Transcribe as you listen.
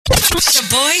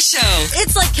Shaboy Show.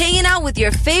 It's like hanging out with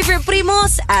your favorite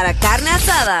primos at a carne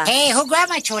asada. Hey, who grabbed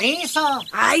my chorizo?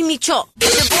 Ay, Micho.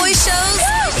 Shaboy Shows.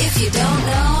 If you don't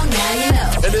know, now you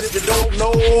know. And if you don't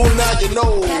know, now you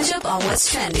know. Catch up on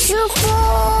what's trending.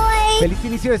 Feliz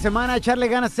inicio de semana, echarle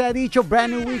ganas se ha dicho.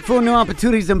 Brand new week, full new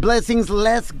opportunities and blessings.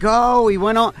 Let's go. Y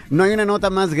bueno, no hay una nota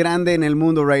más grande en el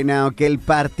mundo right now que el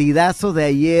partidazo de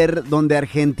ayer donde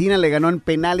Argentina le ganó en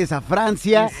penales a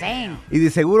Francia. Insane. Y de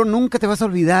seguro nunca te vas a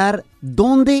olvidar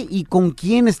dónde y con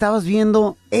quién estabas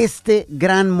viendo este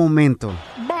gran momento.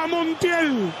 ¡Va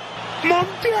Montiel!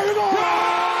 ¡Montiel, gol!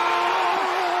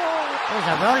 Es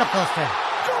a roller coaster.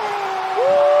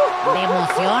 De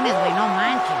emociones, güey, no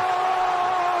manches.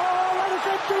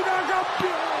 ¡Argentina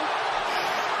campeón!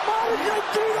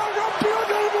 ¡Argentina campeón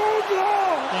del mundo!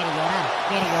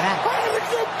 Quiere llorar.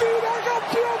 ¡Argentina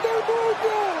campeón del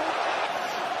mundo!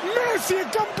 ¡Messi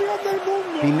campeón del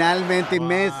mundo! Finalmente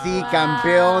Messi,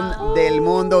 campeón del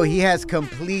mundo. He has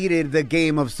completed the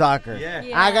game of soccer.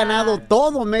 Ha ganado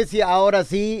todo Messi ahora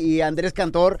sí. Y Andrés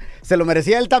Cantor se lo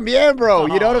merecía él también, bro.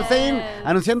 You know what I'm saying?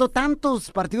 Anunciando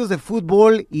tantos partidos de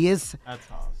fútbol y es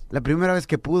la primera vez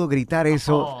que pudo gritar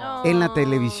eso en la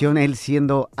televisión, él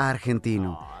siendo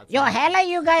argentino. Yo, hella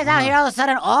you guys out here all of a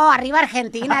sudden, arriba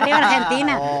Argentina.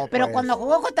 Pero pues. cuando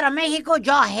jugó contra México,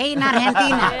 yo hate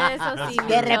Argentina. Eso sí.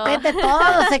 De repente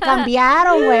todos se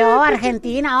cambiaron, güey.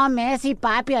 Argentina, Messi,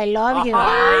 papi, I love you.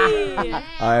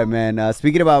 All right, man.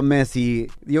 Speaking about Messi,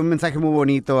 dio un mensaje muy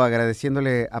bonito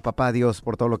agradeciéndole a papá Dios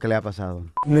por todo lo que le ha pasado.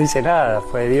 No hice nada,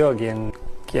 fue Dios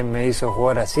quien me hizo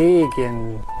jugar así,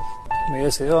 quien me dio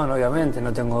ese don, obviamente,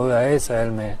 no tengo duda de esa.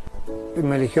 Él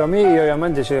me eligió a mí y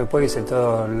obviamente yo después hice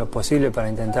todo lo posible para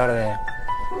intentar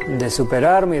de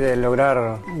superarme y de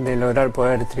lograr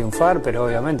poder triunfar, pero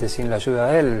obviamente sin la ayuda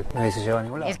de él no hubiese llegado a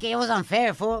ningún lado. Es que it was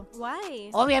unfair, fool. Why?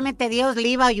 Obviamente Dios le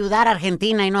iba a ayudar a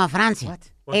Argentina y no a Francia.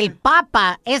 El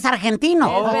Papa es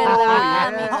argentino. Es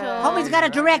verdad, Micho. Homie's got a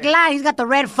direct line. He's got the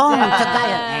red phone.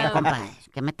 Compa,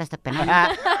 que meta este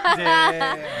penal.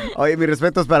 Oye, mis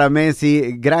respetos para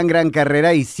Messi, gran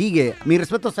carrera y sigue. Mis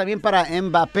respetos también para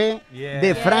Mbappé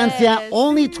de Francia,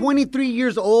 only 23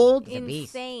 years old,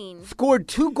 Insane. scored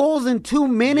 2 goals in 2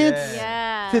 minutes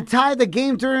Yeah. to tie the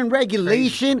game during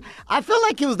regulation. I feel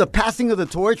like it was the passing of the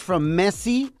torch from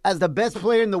Messi as the best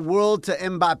player in the world to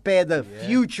Mbappé, the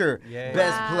future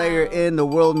best player in the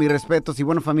world. Mis respetos y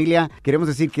bueno, familia, queremos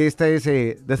decir que esta es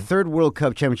the third World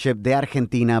Cup Championship de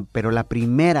Argentina, pero la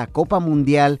primera Copa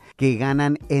Mundial que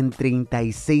ganan en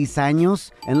 36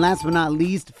 años. And last but not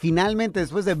least, finalmente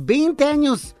después de 20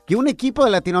 años que un equipo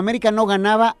de Latinoamérica no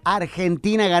ganaba,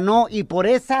 Argentina ganó y por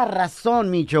esa razón,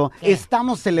 Micho,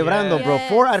 estamos celebrando, bro,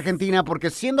 for Argentina, porque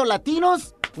siendo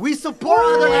latinos, we support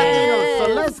other Latinos. So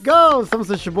let's go. Somos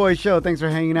the Shaboy Show. Thanks for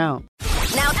hanging out.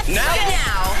 Now.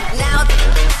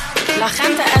 La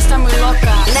gente está muy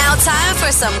loca. Now time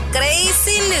for some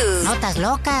crazy news Notas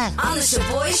locas. on the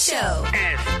Shaboy Show.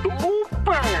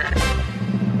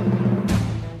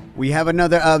 We have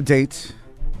another update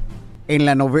en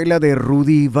la novela de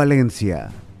Rudy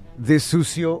Valencia, de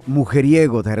sucio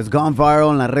mujeriego, that has gone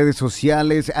viral en las redes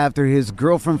sociales after his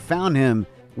girlfriend found him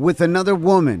with another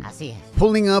woman, Así es.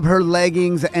 pulling up her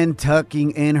leggings and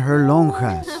tucking in her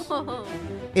lonjas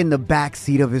in the back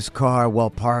seat of his car while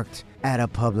parked at a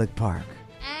public park.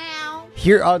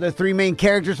 Here are the 3 main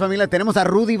characters, familia. Tenemos a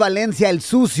Rudy Valencia, el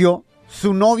sucio,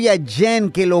 su novia Jen,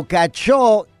 que lo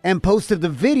cachó and posted the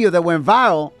video that went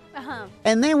viral.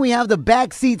 And then we have the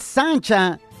backseat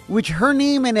Sancha, which her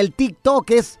name en el TikTok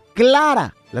es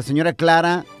Clara. La señora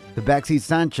Clara, the backseat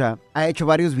Sancha, ha hecho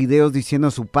varios videos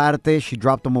diciendo su parte. She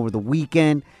dropped them over the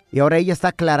weekend. Y ahora ella está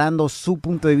aclarando su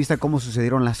punto de vista, cómo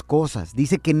sucedieron las cosas.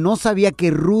 Dice que no sabía que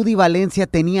Rudy Valencia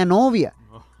tenía novia.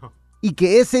 Y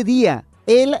que ese día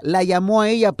él la llamó a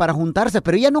ella para juntarse,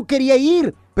 pero ella no quería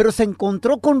ir. Pero se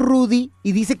encontró con Rudy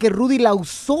y dice que Rudy la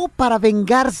usó para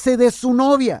vengarse de su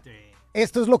novia.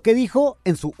 Esto es lo que dijo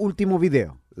en su último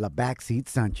video, la Backseat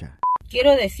Sancha.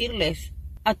 Quiero decirles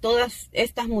a todas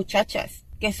estas muchachas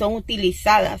que son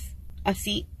utilizadas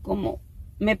así como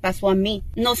me pasó a mí.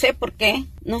 No sé por qué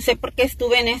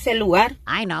estuve en ese lugar.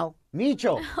 I know.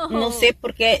 Micho. No sé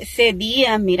por qué cedí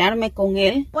a mirarme con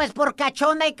él. Pues por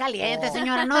cachonda y caliente,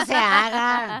 señora, no se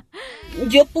haga.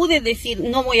 Yo pude decir,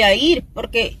 no voy a ir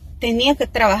porque tenía que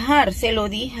trabajar, se lo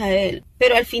dije a él.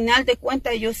 Pero al final de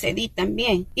cuentas yo cedí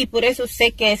también. Y por eso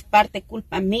sé que es parte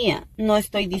culpa mía. No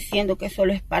estoy diciendo que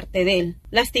solo es parte de él.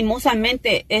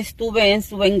 Lastimosamente estuve en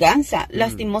su venganza.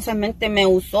 Lastimosamente me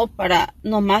usó para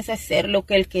nomás hacer lo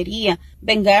que él quería.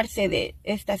 Vengarse de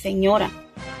esta señora.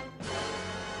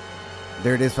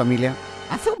 There it is, familia.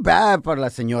 I feel bad for la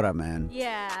señora, man.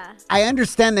 Yeah. I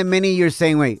understand that many of you are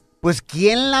saying, wait, pues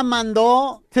 ¿quién la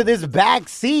mandó to this back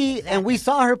seat? And we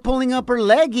saw her pulling up her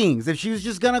leggings if she was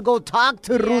just going to go talk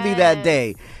to Rudy that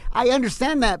day. I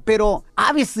understand that, pero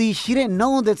obviously she didn't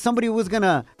know that somebody was going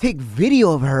to take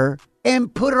video of her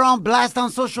and put her on blast on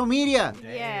social media.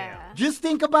 Yeah. Just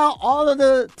think about all of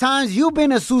the times you've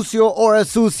been a sucio or a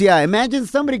sucia. Imagine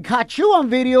somebody caught you on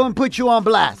video and put you on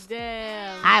blast. Damn.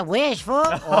 I wish, fool.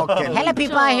 Okay. Hella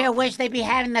people out here wish they be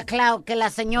having the clout que la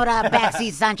señora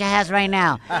Backseat Sancha has right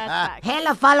now.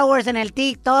 Hella followers in el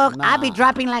TikTok. Nah. I'll be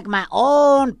dropping like my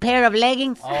own pair of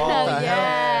leggings.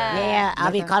 Yeah. Yeah,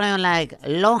 I'll be calling them like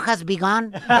Lonjas Be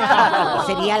Gone.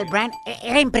 Sería el brand.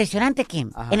 Era impresionante,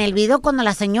 Kim. En el video cuando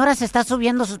la señora se está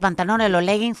subiendo sus pantalones, los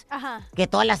leggings, que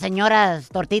todas las señoras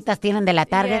tortitas tienen de la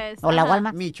Target o la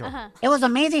Walmart. Micho. It was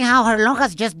amazing how her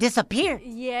lonjas just disappeared.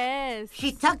 Yes.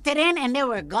 She tucked it in and they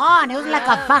were gone. It was like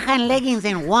a faja and leggings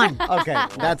in one. Okay,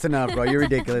 that's enough, bro. You're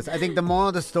ridiculous. I think the moral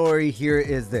of the story here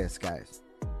is this, guys.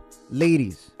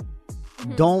 Ladies,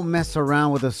 don't mess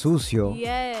around with a sucio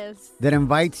Yes. that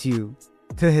invites you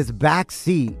to his back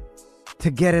seat to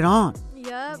get it on.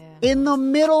 Yep. In the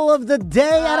middle of the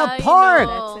day at I a park.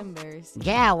 know.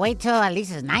 Yeah, wait till at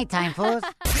least it's nighttime, fools.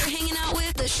 You're hanging out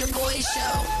with the Shaboy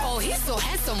Show. Oh, he's so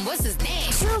handsome. What's his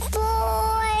name?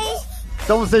 Shaboy.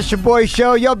 Somos el Shaboy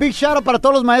Show. Yo, big shout out para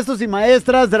todos los maestros y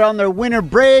maestras that are on their winter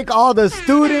break, all the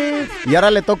students. Y ahora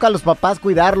le toca a los papás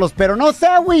cuidarlos, pero no se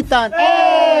agüitan.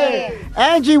 Hey!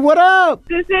 Angie, what up?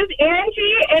 This is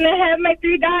Angie, and I have my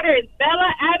 3 daughters,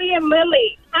 Bella, Abby, and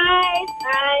Lily. Hi.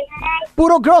 Hi.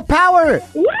 Puro girl power.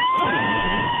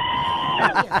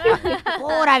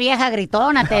 Pura vieja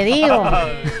gritona, te digo.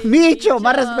 Micho,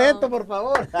 más respeto, por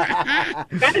favor.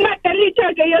 Cálmate, Licho,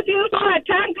 que yo sí uso la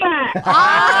chancla.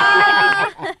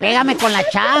 Pégame con la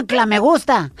chancla, me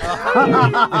gusta.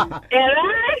 ¿Verdad?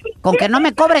 Con que no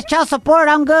me cobres child support,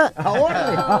 I'm good. No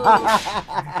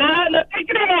te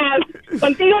creas.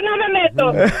 Contigo no me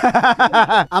meto.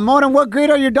 Amor, and what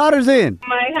grade are your daughters in?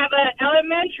 I have an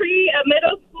elementary, a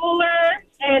middle schooler,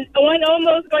 and one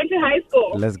almost going to high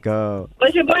school. Let's go.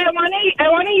 But your boy, I want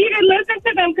you to listen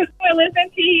to them because when I listen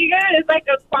to you guys, it's like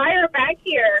a choir back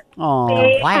here. Oh,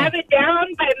 they choir. have it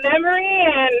down by memory,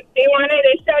 and they wanted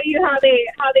to show you how they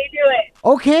do it.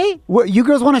 Okay. What, you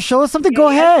girls want to show us something? Go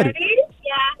ahead. Ready?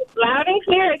 Yeah, loud and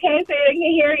clear, okay, so they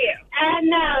can hear you. And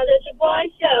now, the Shaboy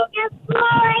Show. Yes,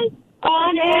 boys.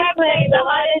 On airplane, the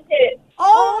hottest hits.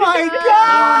 Oh my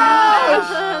gosh!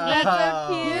 That's so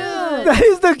cute. That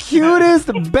is the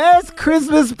cutest, best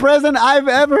Christmas present I've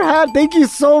ever had. Thank you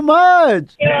so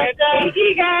much. Yeah, thank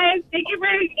you guys. Thank you for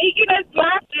making us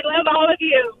laugh. We love all of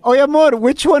you. Oye, amor,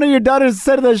 which one of your daughters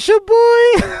said the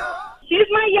Shaboy? She's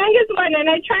my youngest one, and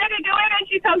I try to do it, and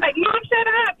she comes like, Mom, shut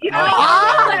up. You know,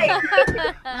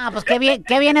 Ah, pues qué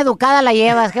bien educada la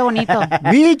llevas, qué bonito.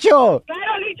 Bicho.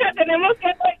 Claro, Licha, tenemos que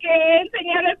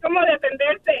enseñarles cómo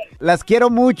defenderse. Las quiero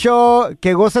mucho.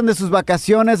 Que gocen de sus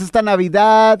vacaciones esta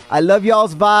Navidad. I love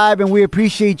y'all's vibe, and we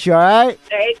appreciate you, all right?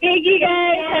 Hey, thank you,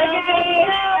 guys.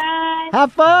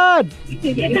 Have fun.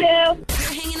 You're hanging out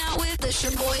with the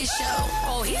Shaboy Show.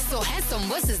 Oh, he's so handsome.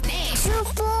 What's his name?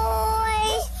 Shaboy.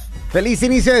 Feliz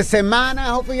inicio de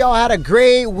semana. Hopefully y'all had a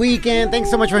great weekend. Thanks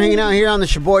so much for hanging out here on the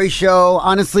Shaboy Show.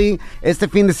 Honestly, este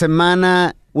fin de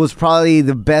semana was probably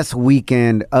the best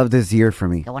weekend of this year for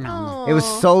me. Qué buena onda. It was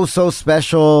so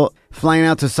special. Flying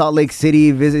out to Salt Lake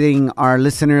City, visiting our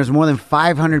listeners. More than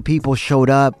 500 people showed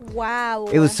up. Wow.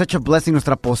 It was such a blessing.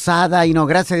 Nuestra posada, you know,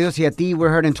 gracias a Dios y a ti, we're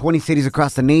heard in 20 cities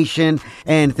across the nation.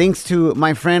 And thanks to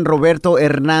my friend Roberto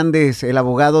Hernández, el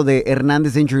abogado de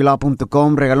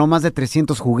HernándezInjuryLaw.com, regaló más de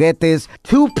 300 juguetes,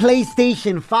 2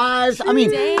 PlayStation 5s. I mean,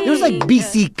 there was like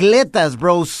bicicletas,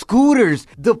 bro, scooters.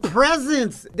 The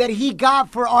presents that he got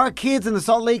for our kids in the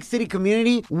Salt Lake City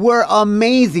community were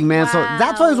amazing, man. So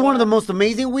that's why it was one of the most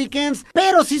amazing weekends.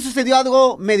 Pero sí sucedió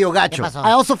algo medio gacho.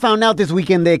 I also found out this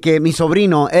weekend de que mi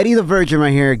sobrino, Eddie the Virgin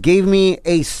right here, gave me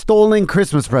a stolen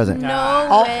Christmas present.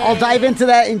 I'll dive into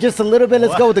that in just a little bit.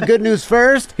 Let's go with the good news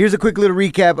first. Here's a quick little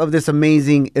recap of this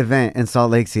amazing event in Salt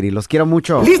Lake City. Los quiero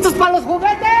mucho. ¿Listos para los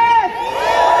juguetes?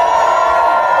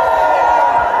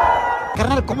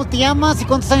 Carnal, ¿cómo te llamas y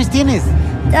cuántos años tienes?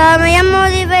 Me llamo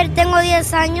Diver, tengo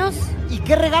 10 años. ¿Y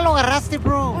qué regalo agarraste,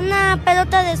 bro? Una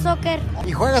pelota de soccer.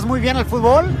 ¿Y juegas muy bien al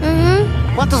fútbol?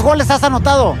 Uh-huh. ¿Cuántos goles has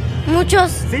anotado?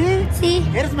 Muchos. ¿Sí? Sí.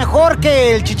 ¿Eres mejor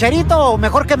que el Chicharito o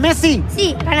mejor que Messi?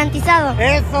 Sí, garantizado.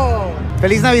 ¡Eso!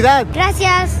 Feliz Navidad.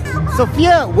 Gracias.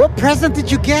 Sophia, what present did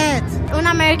you get? An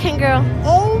American Girl.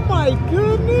 Oh my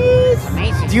goodness.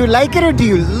 Amazing. Do you like it or do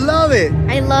you love it?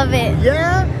 I love it.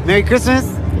 Yeah? Merry Christmas.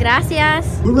 Gracias.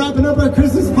 We're wrapping up our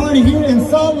Christmas party here in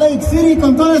Salt Lake City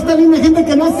con toda esta linda gente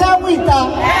que no se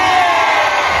agüita.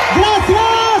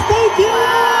 Gracias, thank you.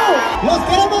 Los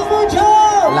queremos mucho.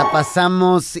 La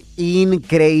pasamos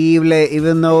increíble,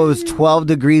 even though it was 12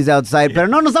 degrees outside, pero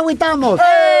no nos agüitamos.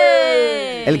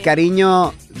 El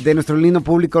cariño de nuestro lindo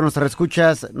público, nuestras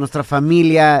escuchas, nuestra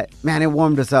familia, man, it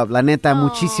warmed us up. La neta,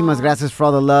 muchísimas gracias for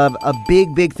all the love. A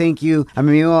big, big thank you a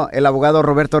mi amigo, el abogado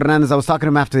Roberto Hernandez. I was talking to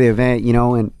him after the event, you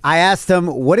know, and I asked him,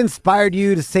 what inspired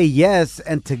you to say yes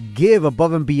and to give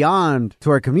above and beyond to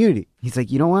our community? He's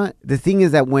like, you know what? The thing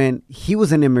is that when he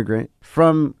was an immigrant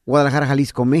from Guadalajara,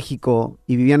 Jalisco, México,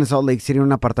 y vivían en Salt Lake City en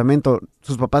un apartamento,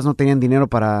 sus papás no tenían dinero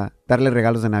para darle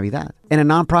regalos de Navidad. And a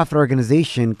nonprofit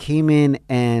organization came in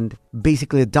and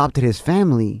basically adopted his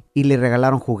family y le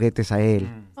regalaron juguetes a él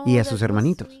y a sus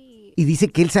hermanitos. Y dice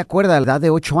que él se acuerda a la edad de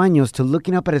 8 años to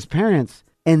looking up at his parents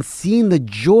and seeing the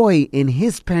joy in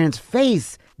his parents'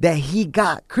 face that he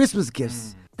got Christmas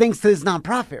gifts. Thanks to this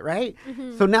nonprofit, right?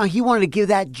 So now he wanted to give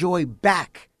that joy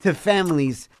back to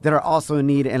families that are also in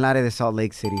need en el área de Salt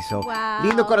Lake City. So,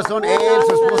 lindo corazón, él,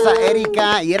 su esposa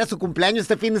Erika, y era su cumpleaños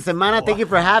este fin de semana. Thank you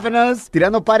for having us.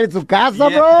 Tirando par en su casa,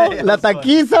 bro. La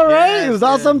taquiza, right? It was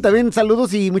awesome. También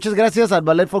saludos y muchas gracias al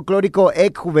Ballet Folclórico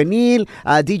EC Juvenil,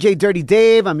 a DJ Dirty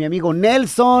Dave, a mi amigo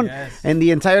Nelson, and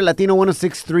the entire Latino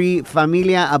 106.3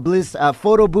 familia, a Bliss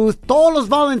Photo Booth, todos los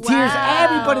volunteers,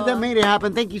 everybody that made it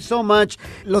happen. Thank you so much.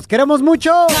 Los queremos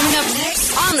mucho. Coming up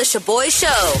next on The Shaboy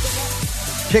Show.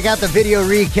 Check out the video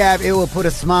recap. It will put a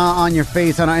smile on your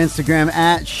face on our Instagram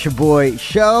at Shaboy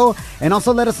Show. And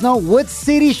also let us know what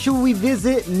city should we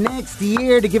visit next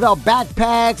year to give out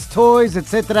backpacks, toys,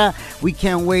 etc. We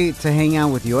can't wait to hang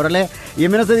out with you. Órale. Y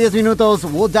en menos de 10 minutos,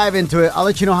 we'll dive into it. I'll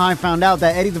let you know how I found out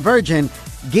that Eddie the Virgin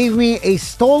gave me a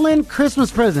stolen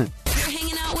Christmas present. You're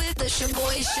hanging out with The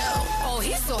Shaboy Show. Oh,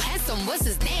 he's so handsome. What's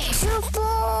his name?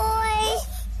 Shaboy.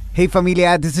 Hey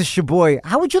familia, this is Shaboy.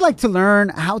 How would you like to learn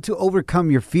how to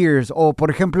overcome your fears? O, por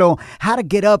ejemplo, how to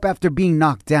get up after being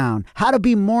knocked down? How to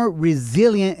be more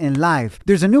resilient in life?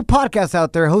 There's a new podcast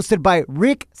out there hosted by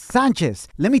Rick Sanchez.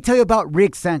 Let me tell you about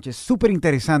Rick Sanchez. Super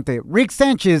interesante. Rick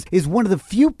Sanchez is one of the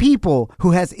few people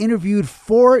who has interviewed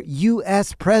 4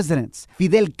 U.S. presidents.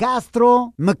 Fidel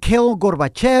Castro, Mikhail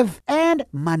Gorbachev, and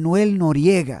Manuel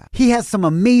Noriega. He has some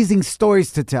amazing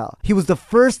stories to tell. He was the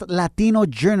first Latino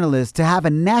journalist to have a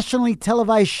nationally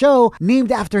televised show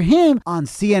named after him on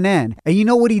CNN. And you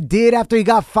know what he did after he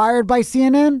got fired by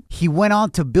CNN? He went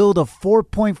on to build a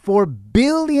 $4.4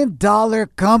 billion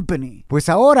company. Pues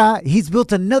ahora, he's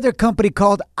built another company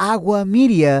called Agua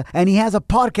Media, and he has a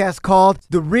podcast called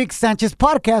The Rick Sanchez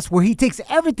Podcast, where he takes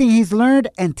everything he's learned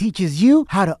and teaches you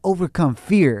how to overcome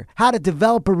fear, how to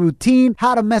develop a routine,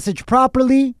 how to message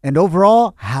properly, and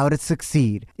overall, how to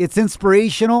succeed. It's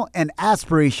inspirational and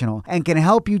aspirational and can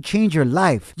help you change your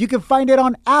life. You can find it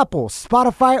on Apple,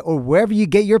 Spotify, or wherever you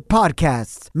get your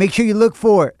podcasts. Make sure you look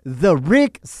for The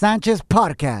Rick Sanchez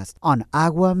Podcast on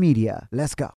Agua Media.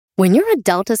 Let's go. When you're a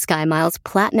Delta SkyMiles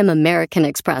Platinum American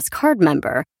Express card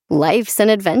member, life's an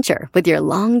adventure with your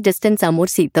long-distance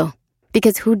amorcito.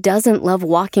 Because who doesn't love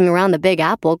walking around the Big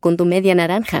Apple con tu media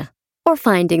naranja? Or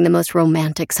finding the most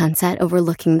romantic sunset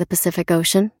overlooking the Pacific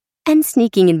Ocean? And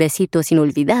sneaking in besitos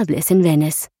inolvidables in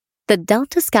Venice. The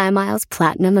Delta SkyMiles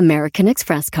Platinum American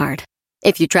Express card.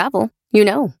 If you travel, you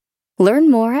know.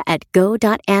 Learn more at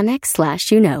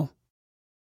go.amex/you-know.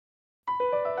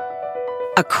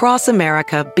 Across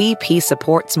America, BP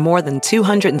supports more than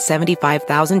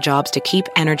 275,000 jobs to keep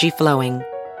energy flowing.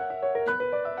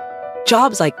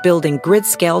 Jobs like building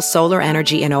grid-scale solar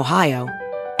energy in Ohio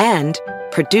and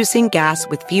producing gas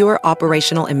with fewer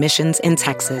operational emissions in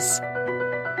Texas.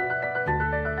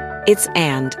 It's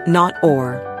and, not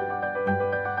or.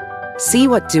 See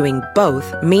what doing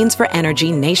both means for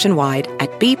energy nationwide at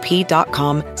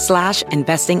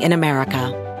bp.com/investing in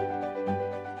America.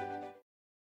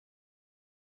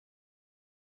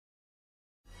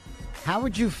 How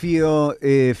would you feel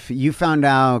if you found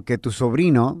out que tu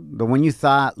sobrino, the one you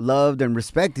thought loved and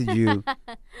respected you,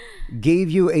 gave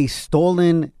you a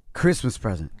stolen Christmas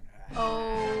present?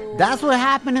 That's what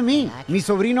happened to me. Mi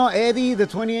sobrino Eddie, the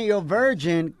 28-year-old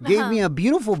virgin, gave me a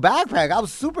beautiful backpack. I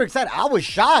was super excited. I was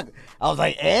shocked. I was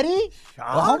like, Eddie? The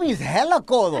homie's hella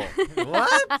codo.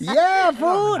 What? Yeah,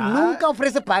 fool. Nunca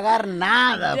ofrece pagar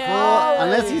nada, fool.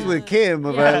 Unless he's with Kim.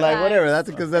 But like, whatever. That's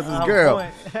because that's his girl.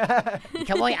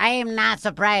 Chaboy, I am not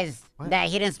surprised that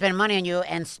he didn't spend money on you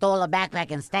and stole a backpack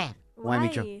instead. Why,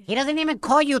 Micho? He doesn't even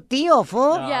call you tío,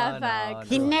 fool. Yeah, facts.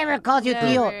 He never calls you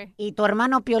tío. Y tu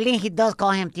hermano Piolín, he does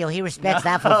call him tío. He respects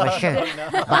that fool for sure.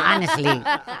 But honestly,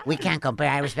 we can't compare.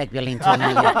 I respect Piolín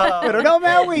too. Pero no me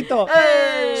agüito.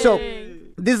 So,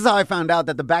 this is how I found out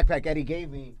that the backpack Eddie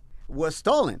gave me was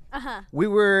stolen. We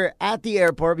were at the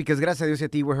airport because, gracias a Dios y a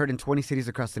ti, we're heard in 20 cities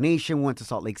across the nation. We went to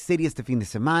Salt Lake City este fin de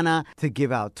semana to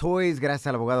give out toys. Gracias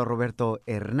al abogado Roberto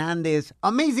Hernández.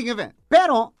 Amazing event.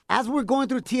 Pero, as we're going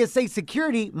through TSA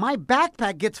security, my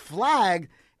backpack gets flagged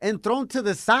and thrown to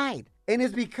the side. And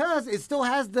it's because it still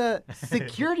has the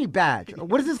security badge.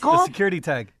 What is this called? The security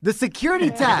tag. The security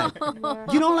tag.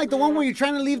 You know, like the one where you're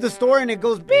trying to leave the store and it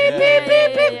goes beep, beep,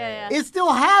 beep, beep. It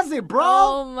still has it, bro.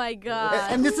 Oh, my God.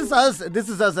 And this is us. This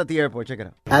is us at the airport. Check it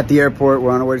out. At the airport,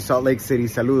 we're on our way to Salt Lake City.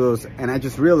 Saludos. And I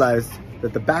just realized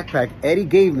that the backpack Eddie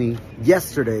gave me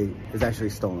yesterday is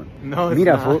actually stolen. No, it's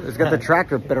Mira, not. fool. It's got the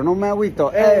tracker, pero no me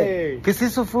agüito. Hey. ¿Qué es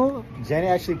eso, fool? Jenny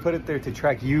actually put it there to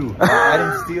track you. I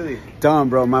didn't steal it. Dumb,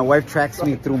 bro. My wife tracks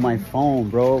me through my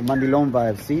phone, bro. Mandilón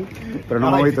vibes, see? Pero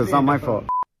no me agüito. It's not my fault.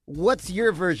 What's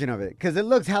your version of it? Because it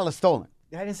looks hella stolen.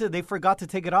 I didn't say they forgot to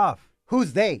take it off.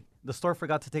 Who's they? The store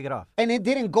forgot to take it off. And it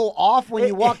didn't go off when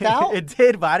you walked out? It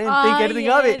did, but I didn't think anything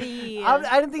of it. Eddie.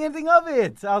 I didn't think anything of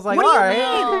it. I was like, What all do right.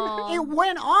 you mean? It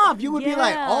went off. You would be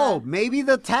like, oh, maybe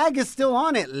the tag is still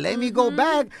on it. Let me go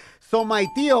back. So my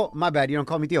tío, my bad, you don't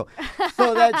call me tío.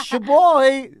 So that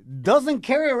shaboy doesn't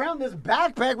carry around this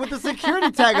backpack with the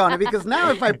security tag on it. Because now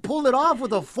if I pull it off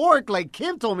with a fork like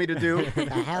Kim told me to do,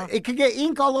 it could get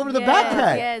ink all over the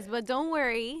backpack. Yes, but don't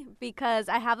worry because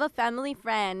I have a family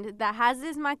friend that has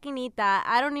this maquinita.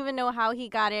 I don't even know how he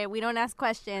got it. We don't ask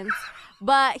questions.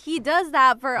 But he does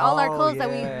that for all our clothes that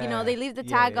we, they leave the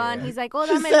tag on. He's like, oh,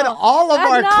 She said all of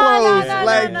our clothes.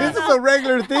 This is a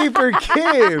regular thing for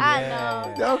Kim. I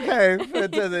know. Okay.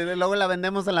 Entonces, luego la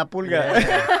vendemos en la pulga.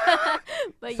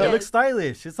 But So it looks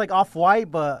stylish. It's like off-white,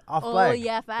 but off-black. Oh,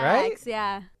 yeah, facts. Right?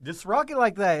 Yeah. Just rock it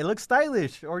like that. It looks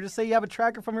stylish. Or just say you have a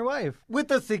tracker from your wife. With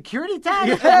the security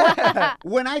tag?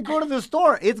 When I go to the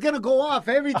store, it's going to go off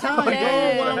every time I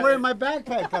go when I'm wearing my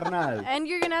backpack, carnal. And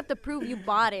you're going to have to prove you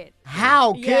bought it.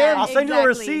 How, Kim? Yeah, I'll send you a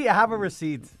exactly. receipt. I have a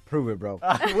receipt. Prove it, bro.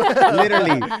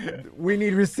 Literally. We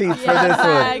need receipts for this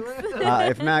one.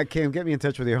 If not, Kim, get me in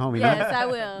touch with your homie. Yes, I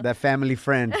will. That family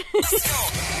friend.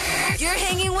 You're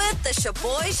hanging with the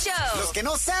Shaboy Show. Los que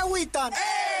no se agüitan.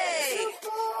 Hey!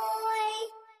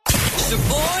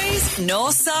 Shaboy's No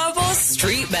Sabo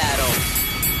Street Battle.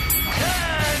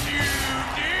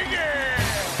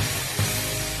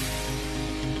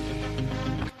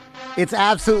 It's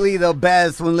absolutely the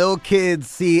best when little kids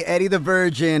see Eddie the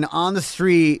Virgin on the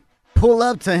street, pull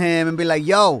up to him and be like,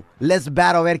 yo, let's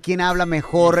battle, ver quién habla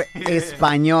mejor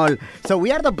español. So we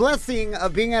had the blessing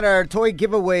of being at our toy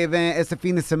giveaway event este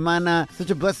fin de semana. Such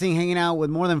a blessing hanging out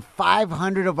with more than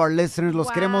 500 of our listeners.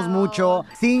 Los queremos mucho.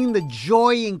 Seeing the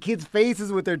joy in kids'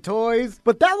 faces with their toys.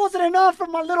 But that wasn't enough for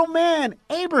my little man,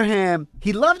 Abraham.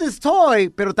 He loved his toy,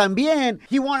 pero también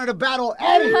he wanted to battle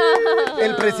Eddie.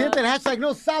 El presidente del hashtag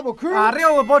No Sabo crew.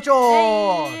 Arriba,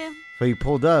 Bocho! So he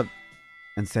pulled up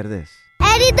and said this.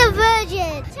 Eddie the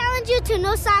Virgin. Challenge you to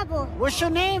no sabo. What's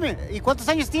your name? ¿Y cuántos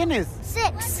años tienes?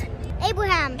 6.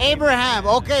 Abraham. Abraham.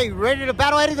 Okay, ready to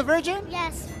battle Eddie the Virgin?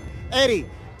 Yes. Eddie,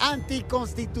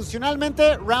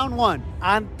 anticonstitucionalmente, round 1.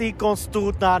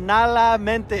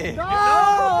 Anticonstitucionalmente. No!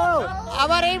 How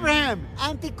about Abraham?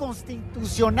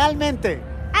 Anticonstitucionalmente.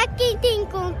 Aquí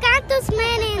tengo cantos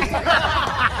menes.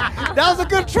 That was a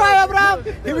good try, Abraham.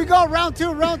 Here we go, round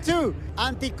 2.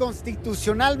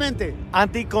 Anticonstitucionalmente.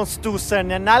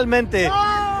 Anticonstitucionalmente.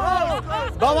 No!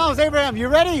 Vamos, Abraham, you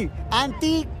ready?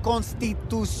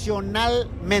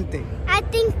 Anticonstitucionalmente.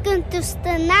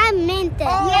 Anticonstitucionalmente.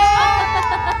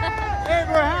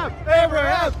 Abraham.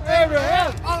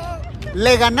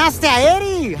 Le ganaste a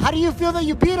Eddie. How do you feel that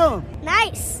you beat him?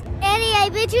 Nice. Eddie, I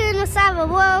bet you no sabo,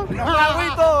 bro. No,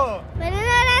 agüito. Pero no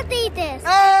la tites.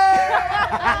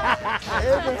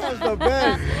 Abraham's the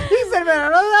best. He said, pero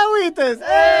no te agüites.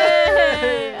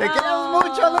 Te queremos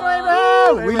mucho, little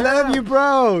Abraham. We love you,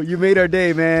 bro. You made our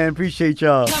day, man. Appreciate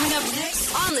y'all. Coming up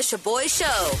next on the Shaboy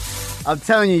Show. I'm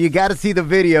telling you, you got to see the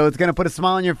video. It's going to put a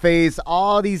smile on your face.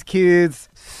 All these kids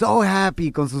so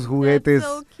happy con sus juguetes. That's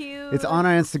so cute. It's on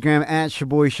our Instagram at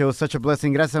Shaboy Show. Such a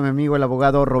blessing. Gracias a mi amigo, el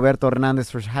abogado Roberto Hernández,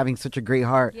 for having such a great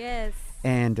heart. Yes.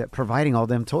 And providing all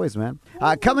them toys, man.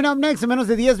 Coming up next, in menos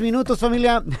de 10 minutos,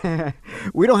 familia,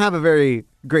 we don't have a very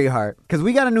great heart because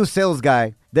we got a new sales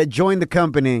guy that joined the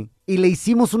company y le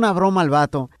hicimos una broma al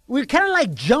vato. We're kind of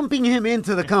like jumping him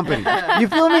into the company. You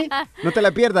feel me? No te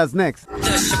la pierdas. Next. The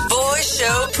Shaboy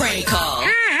Show prank call.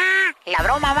 La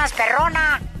broma más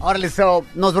perrona. Órale,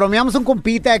 nos bromeamos un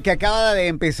compita que acaba de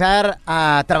empezar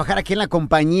a trabajar aquí en la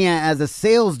compañía as a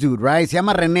sales dude, right? Se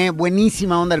llama René,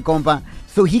 buenísima onda el compa.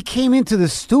 So he came into the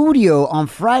studio on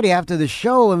Friday after the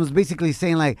show and was basically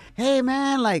saying like, hey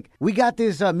man, like we got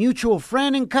this mutual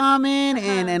friend in common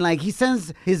and like he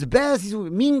sends his best. He's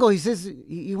Mingo, he says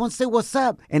he wants to say what's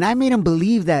up. And I made him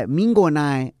believe that Mingo and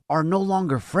I are no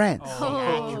longer friends.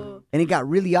 Oh. And it got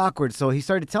really awkward. So he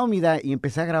started telling me that y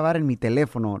empecé a grabar en mi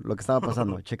teléfono lo que estaba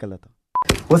pasando. Checa el dato.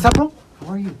 What's up, bro?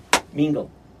 How are you? Mingo.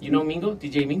 You know Mingo?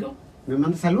 DJ Mingo? Me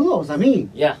manda saludos a mí.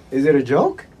 Yeah. Is it a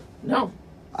joke? No.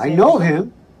 I know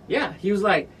him. Yeah, he was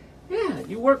like, yeah,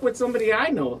 you work with somebody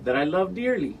I know that I love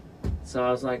dearly. So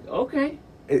I was like, okay.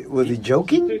 Was he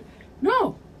joking?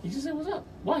 No, he just said, what's up?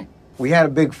 Why? We had a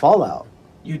big fallout.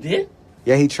 You did?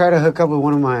 Yeah, he tried to hook up with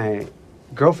one of my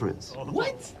girlfriends.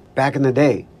 What? Back in the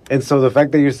day. And so the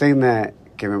fact that you're saying that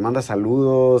que me manda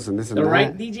saludos and this and The that.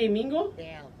 right DJ Mingo?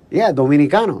 Yeah,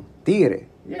 dominicano, tigre.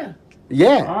 Yeah.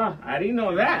 Yeah. I didn't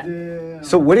know that.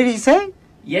 So what did he say?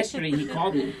 Yesterday he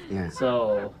called me. Yeah.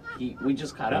 So we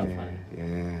just caught up.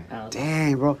 Yeah.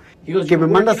 Dang, bro. He goes, que me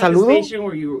manda at the saludos. station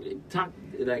where you talk,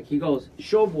 like, he goes,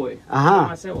 Showboy.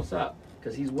 Ajá. I said, what's up?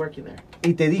 Because he's working there.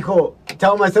 Y te dijo,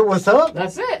 tell him I said what's up?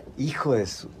 That's it. Hijo de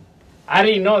su... I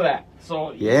didn't know that.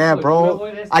 So Yeah,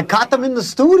 bro. I caught them in the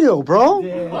studio, bro.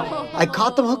 Yeah. I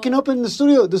caught them hooking up in the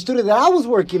studio that I was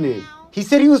working in. He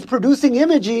said he was producing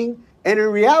imaging, and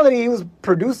in reality, he was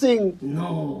producing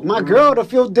my girl to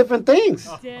feel different things.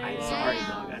 I'm sorry,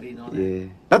 dog. I didn't know that. Yeah.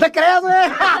 No te creas,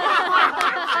 güey.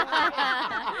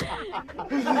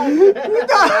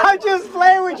 I'm just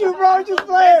playing with you, bro. I'm just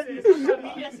playing.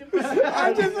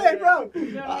 I'm just playing, bro.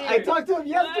 I talked to him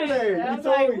yesterday. He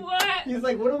told me. What? He's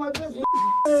like, what am I best?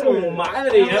 So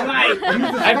madre. I'm like,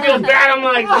 I feel bad. I'm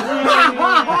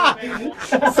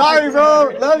like, sorry,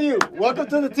 bro. Love you. Welcome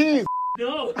to the team.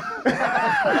 no.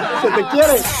 Se te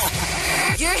quiere.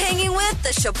 You're hanging with the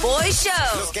Shaboy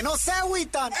Show. Los que no se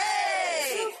agüitan.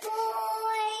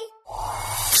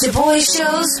 Shaboy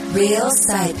Show's real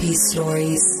side piece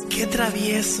stories. Qué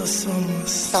traviesos somos.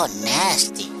 So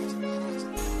nasty.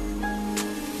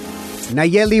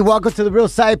 Nayeli, welcome to the Real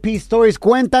Side Piece Stories.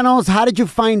 Cuéntanos, how did you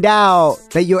find out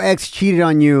that your ex cheated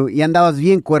on you y andabas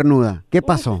bien cuernuda? ¿Qué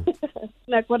pasó?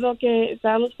 Me acuerdo que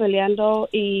estábamos peleando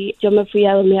y yo me fui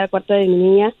a dormir al cuarto de mi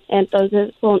niña.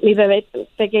 Entonces, mi bebé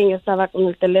pequeño estaba con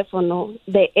el teléfono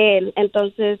de él.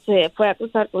 Entonces, se fue a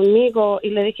cruzar conmigo y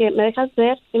le dije, ¿me dejas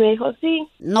ver? Y me dijo, sí.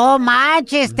 No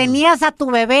manches, tenías a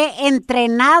tu bebé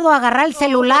entrenado a agarrar el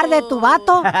celular de tu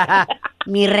vato.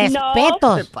 Mis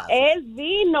respetos. No, él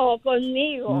vino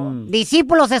conmigo.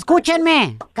 Discípulos,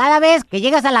 escúchenme. Cada vez que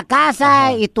llegas a la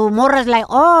casa y tu morra es like,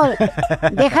 oh,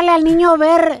 déjale al niño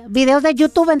ver videos de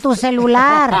YouTube en tu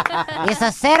celular.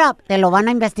 Esa setup, te lo van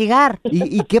a investigar.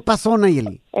 ¿Y qué pasó,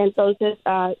 Nayeli? Entonces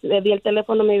le di el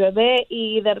teléfono a mi bebé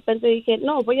y de repente dije,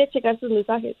 no, voy a checar sus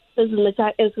mensajes. Entonces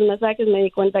en sus mensajes me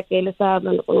di cuenta que él estaba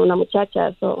hablando con una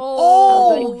muchacha.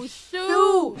 Shoot.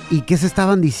 ¿Y qué se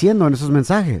estaban diciendo en esos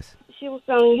mensajes? She was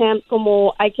telling him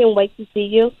como, I can't wait to see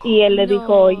you. Y él le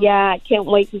dijo, yeah, I can't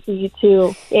wait to see you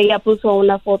too. Y ella puso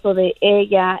una foto de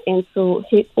ella en su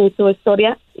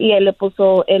historia y él le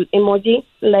puso el emoji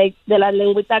like, de la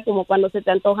lengüita como cuando se te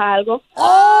antoja algo.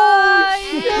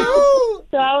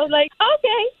 So I was like,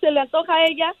 okay, se le antoja a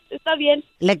ella, está bien.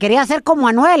 Le quería hacer como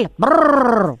Anuel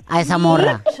a esa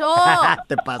morra.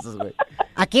 Te pasas, güey.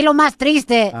 Aquí lo más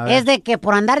triste es de que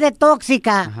por andar de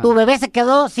tóxica, tu bebé se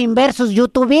quedó sin ver sus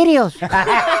YouTube videos.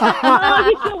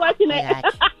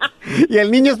 Y el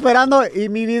niño esperando, ¿y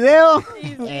mi video?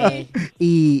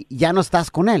 Y ya no estás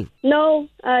con él. No,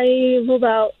 I moved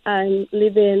out. I'm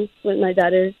living with my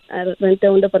daughter. Renté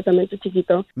un departamento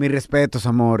chiquito. Mis respetos,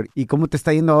 amor. ¿Y cómo te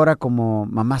está yendo ahora como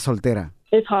mamá soltera?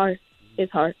 It's hard.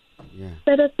 Yeah.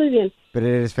 Pero estoy bien. Pero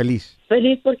eres feliz.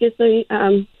 Feliz porque estoy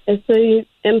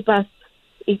en paz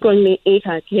y con mi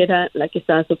hija, que era la que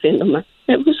estaba sufriendo más.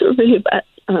 It was a really bad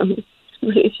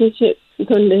relationship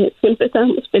donde siempre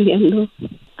estábamos peleando.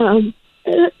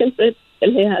 Era siempre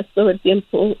peleas todo el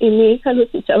tiempo y mi hija lo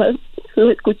escuchaba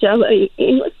y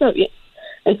no está bien.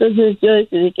 Entonces yo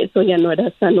decidí que eso ya no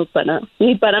era sano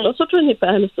ni para nosotros ni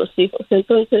para nuestros hijos.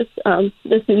 Entonces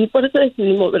por eso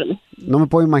decidí moverme. No me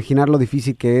puedo imaginar lo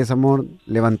difícil que es, amor,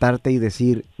 levantarte y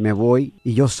decir, me voy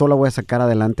y yo sola voy a sacar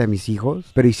adelante a mis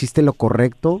hijos, pero hiciste lo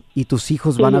correcto y tus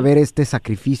hijos van a ver este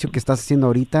sacrificio que estás haciendo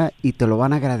ahorita y te lo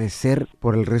van a agradecer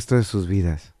por el resto de sus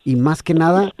vidas. Y más que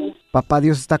nada, papá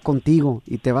Dios está contigo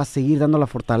y te va a seguir dando la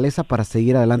fortaleza para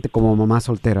seguir adelante como mamá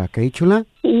soltera, ¿ok, chula?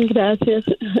 Gracias.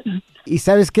 ¿Y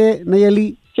sabes qué,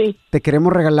 Nayeli? Sí. Te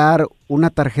queremos regalar una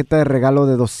tarjeta de regalo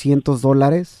de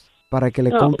 $200 para que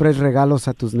le compres regalos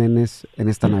a tus nenes en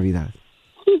esta Navidad.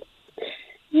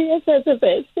 Yes, that's the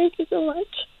best. Thank you so much.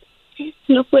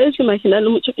 No puedes imaginar lo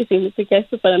mucho que significa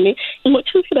esto para mí.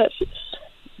 Muchas gracias.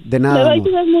 De nada, Me va a amor.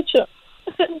 ayudar mucho.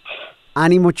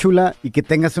 Ánimo, chula, y que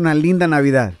tengas una linda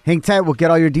Navidad. Hang tight, we'll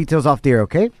get all your details off the air,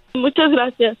 okay? Muchas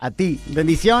gracias. A ti.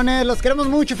 Bendiciones. Los queremos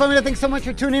mucho, familia. Thanks so much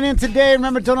for tuning in today.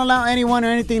 Remember, don't allow anyone or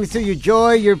anything to steal your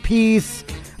joy, your peace,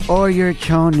 or your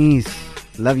chonies.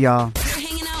 Love y'all. You're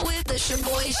hanging out with the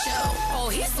Shaboy Show. Oh,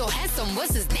 he's so handsome.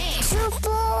 What's his name?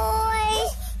 Shaboy.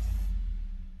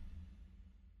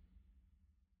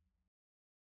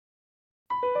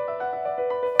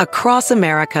 Across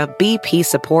America, BP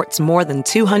supports more than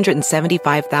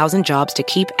 275,000 jobs to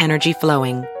keep energy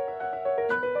flowing.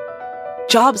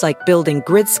 Jobs like building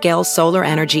grid-scale solar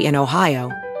energy in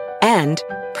Ohio and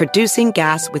producing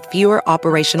gas with fewer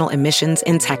operational emissions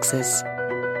in Texas.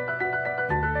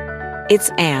 It's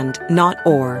and, not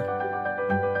or.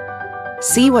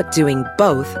 See what doing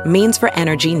both means for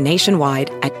energy nationwide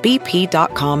at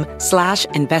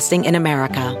bp.com/investing in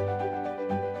America.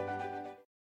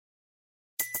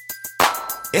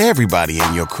 Everybody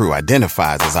in your crew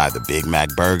identifies as either Big Mac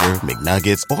Burger,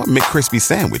 McNuggets, or McCrispy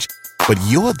Sandwich. But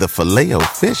you're the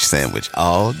Filet-O-Fish Sandwich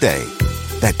all day.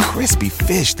 That crispy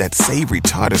fish, that savory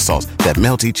tartar sauce, that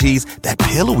melty cheese, that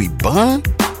pillowy bun.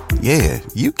 Yeah,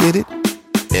 you get it.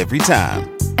 Every time.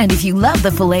 And if you love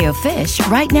the Filet-O-Fish,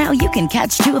 right now you can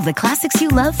catch two of the classics you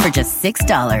love for just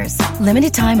 $6.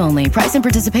 Limited time only. Price and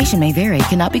participation may vary.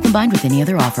 Cannot be combined with any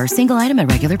other offer. Single item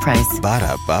at regular price.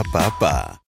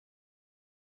 Ba-da-ba-ba-ba.